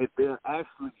 and they're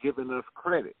actually giving us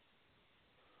credit.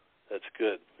 That's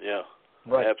good. Yeah.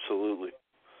 Right. Absolutely.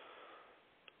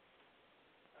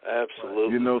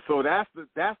 You know, so that's the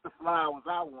flowers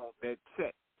I want. That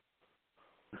check.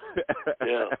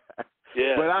 Yeah.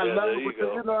 Yeah, but I love it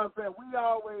because you know what I'm saying. We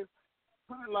always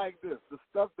put it like this: the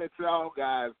stuff that y'all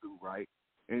guys do, right?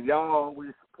 And y'all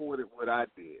always supported what I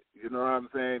did. You know what I'm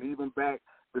saying? Even back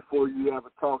before you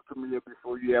ever talked to me, or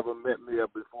before you ever met me, or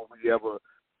before we ever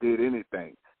did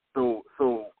anything. So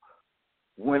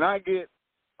when I get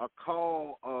a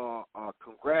call,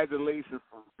 congratulations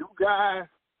from you guys,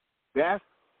 that's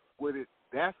what it is.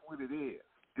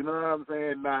 You know what I'm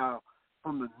saying? Now,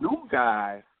 from the new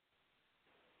guys,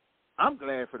 I'm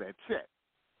glad for that check.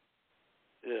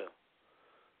 Yeah.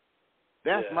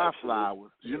 That's my absolutely.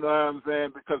 flowers. You know what I'm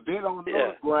saying? Because they don't know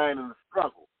the grind and the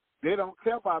struggle. They don't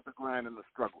care about the grind and the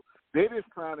struggle. They're just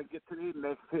trying to get to their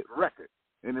next hit record.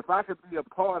 And if I could be a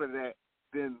part of that,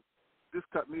 then just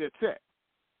cut me a check.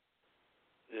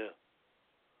 Yeah.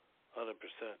 100%.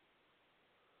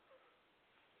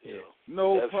 Yeah.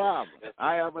 No problem.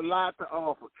 I have a lot to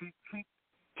offer.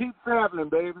 Keep traveling,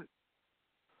 baby.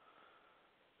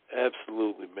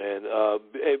 Absolutely, man.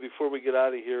 Hey, before we get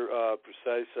out of here,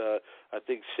 Precise, I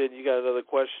think, Sid, you got another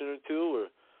question or two?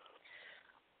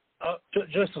 Or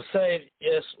just to say,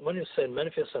 yes, when you say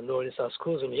Memphis and New Orleans as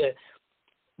schools, we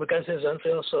can say the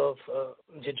influence of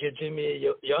DJ Jimmy,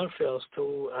 your influence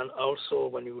too, and also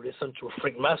when you listen to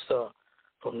Freakmaster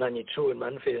from 92 in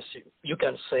Memphis, you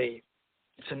can say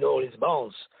it's a New Orleans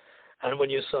bounce. And when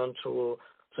you listen to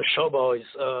the Showboys,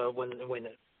 when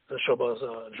the Showboys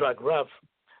drag rap,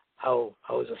 how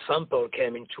the sample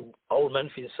came into old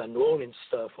Memphis and New Orleans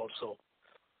stuff also.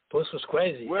 This was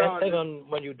crazy. Well, and even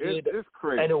when you did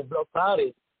Anno Block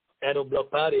Party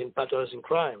in Partners in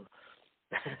Crime.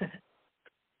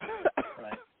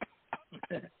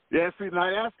 Yeah, see,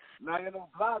 now in a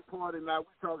block party, now we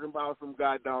talking about some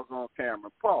guy doggone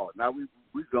Cameron Paul. Now we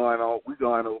going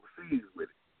overseas with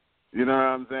it. You know what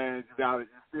I'm saying? You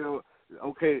still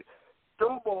okay.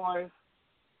 Showboys.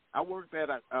 I worked at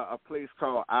a place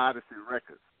called Odyssey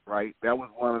Records, right? That was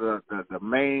one of the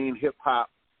main hip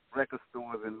hop record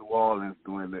stores in New Orleans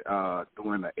during the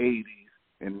 80s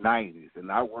and 90s, and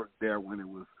I worked there when it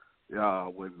was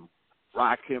when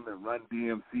Rakim and Run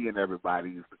DMC and everybody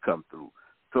used to come through.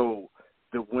 So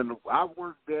when I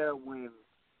worked there when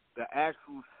the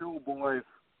actual Showboys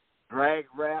drag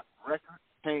rap record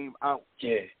came out.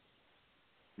 Yeah.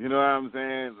 You know what I'm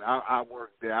saying? I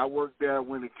worked there. I worked there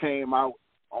when it came out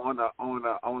on a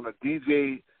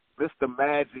DJ Mr.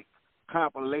 Magic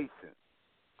compilation.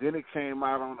 Then it came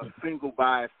out on a single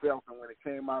by itself, and when it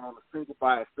came out on a single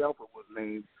by itself, it was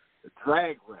named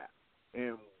Drag Rap.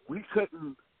 And we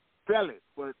couldn't sell it,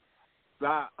 but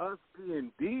by us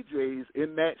being DJs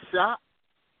in that shop,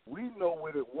 we know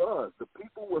what it was. The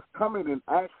people was coming and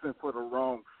asking for the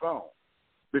wrong song.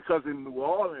 Because in New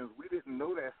Orleans, we didn't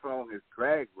know that song as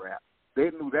Drag Rap. They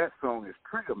knew that song as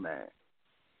Trigger Man.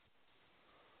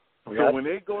 So when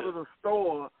they go to the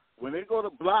store, when they go to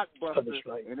Blockbuster,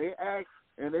 and they ask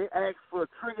for a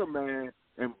Trigger Man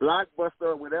and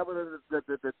Blockbuster, whatever at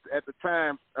the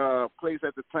time place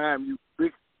at the time, you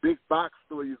big box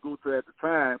store you go to at the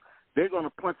time, they're gonna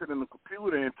punch it in the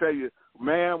computer and tell you,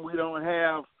 ma'am, we don't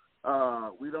have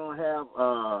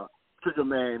Trigger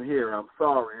Man here. I'm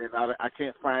sorry, and I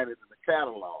can't find it in the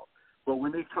catalog. But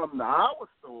when they come to our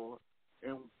store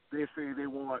and they say they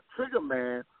want Trigger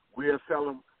Man, we'll tell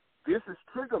them this is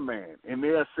Trigger Man, and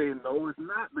they'll say no, it's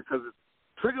not, because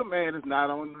Trigger Man is not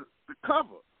on the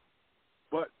cover.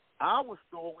 But our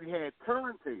store, we had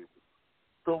turntables,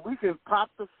 so we can pop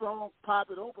the song,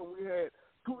 pop it open. We had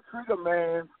 2 Trigger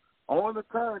Mans on the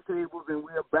turntables, and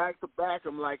we'll back to back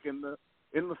them like in the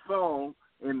song,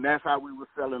 and that's how we were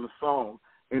selling the song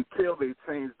until they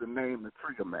changed the name to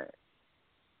Trigger Man.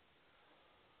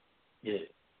 Yeah,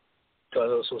 it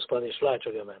was also Spanish Fly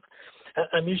Trigger Man.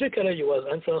 And musically, he was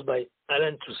influenced by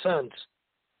Allen Toussaint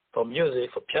for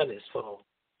music, for pianists, for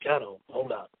piano, all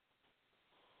that.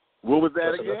 What was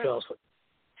that again?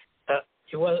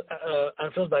 He was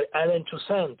influenced by Allen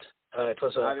Toussaint. It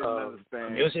was a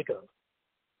musical.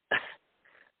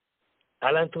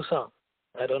 Allen Toussaint.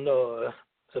 I don't know.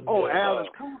 Alan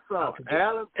Toussaint.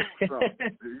 Alan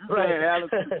Toussaint. You saying Alan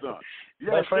Toussaint?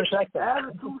 Yes, French accent.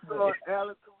 Alan Toussaint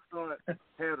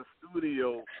had a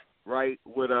studio right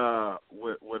with a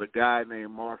guy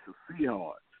named Marshall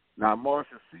Sehorn. Now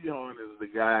Marshall Sehorn is the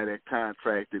guy that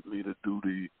contracted me to do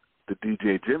the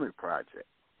DJ Jimmy project.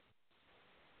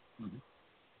 Mm-hmm.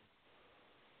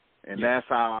 And that's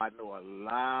how I know a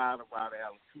lot about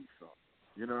Alan Toussaint.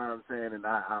 You know what I'm saying? And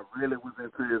I really was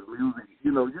into his music.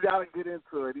 You know, you got to get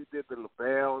into it. He did the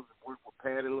LaBelles, worked with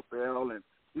Patti LaBelle, and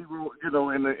he wrote, you know,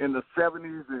 in the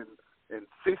 70s and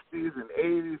 60s and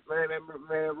 80s, man, that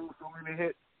man wrote so many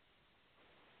hits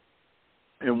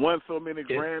and won so many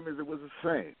Grammys, it was a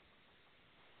shame.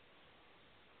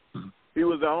 He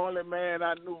was the only man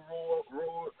I knew.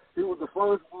 He was the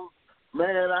first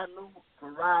man I knew to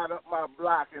ride up my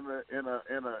block in a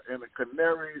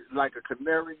canary, like a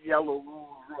canary yellow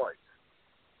Rolls Royce,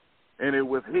 and it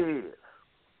was his.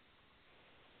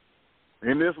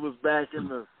 And this was back in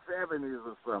the 70s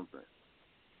or something.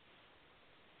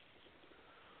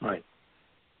 Right.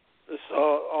 This is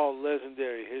all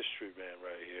legendary history, man,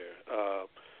 right here.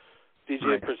 DJ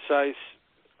right. Precise,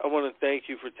 I want to thank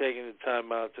you for taking the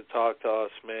time out to talk to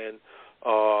us, man.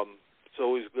 It's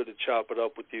always good to chop it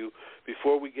up with you.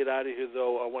 Before we get out of here,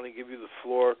 though, I want to give you the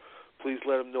floor. Please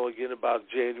let them know again about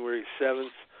January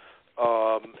 7th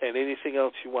and anything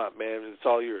else you want, man. It's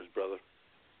all yours, brother.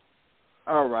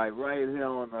 All right. Right here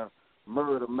on the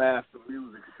Murder Master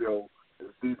Music Show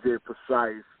is DJ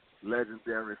Precise,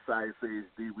 legendary Size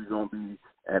HD. We're going to be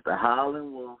at the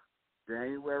Howlin' Wolf,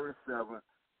 January 7th.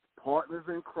 Partners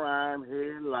in Crime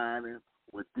headlining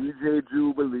with DJ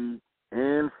Jubilee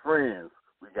and friends.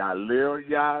 We got Lil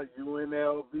Ya,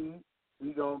 UNLV.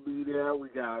 He gonna be there. We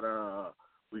got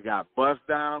Bust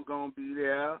Down gonna be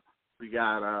there. We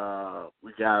got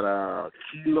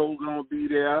Kilo gonna be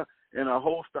there, and a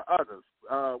host of others.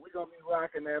 We gonna be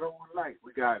rocking that whole night.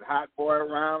 We got Hot Boy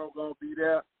Ronald gonna be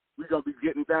there. We gonna be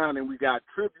getting down, and we got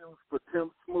tributes for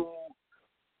Tim Smooth,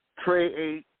 Trey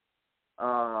 8,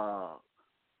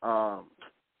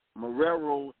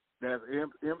 Marrero, that's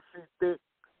MC Thick,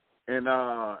 and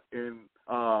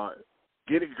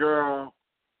Get It Girl,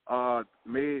 Warren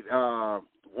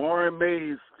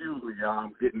Mays, excuse me, y'all.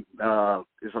 I'm getting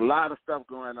there's a lot of stuff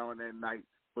going on that night.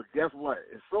 But guess what?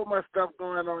 There's so much stuff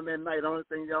going on that night. The only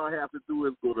thing y'all have to do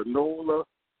is go to NOLARap.tv,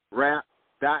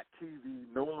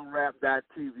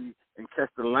 NOLARap.tv, and catch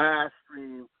the live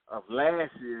stream of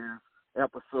last year's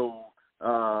episode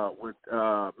with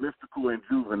Mystical and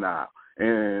Juvenile.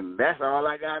 And that's all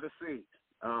I got to say.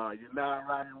 You're now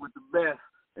riding with the best,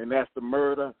 and that's the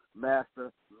Murder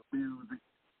Master Music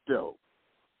Show.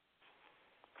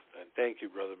 And thank you,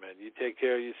 brother, man. You take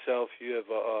care of yourself. You have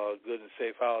good and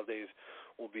safe holidays.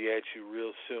 We'll be at you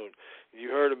real soon. You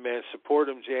heard him, man. Support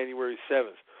him January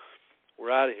 7th.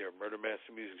 We're out of here. Murder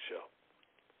Master Music Show.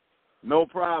 No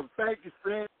problem. Thank you,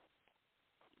 friend.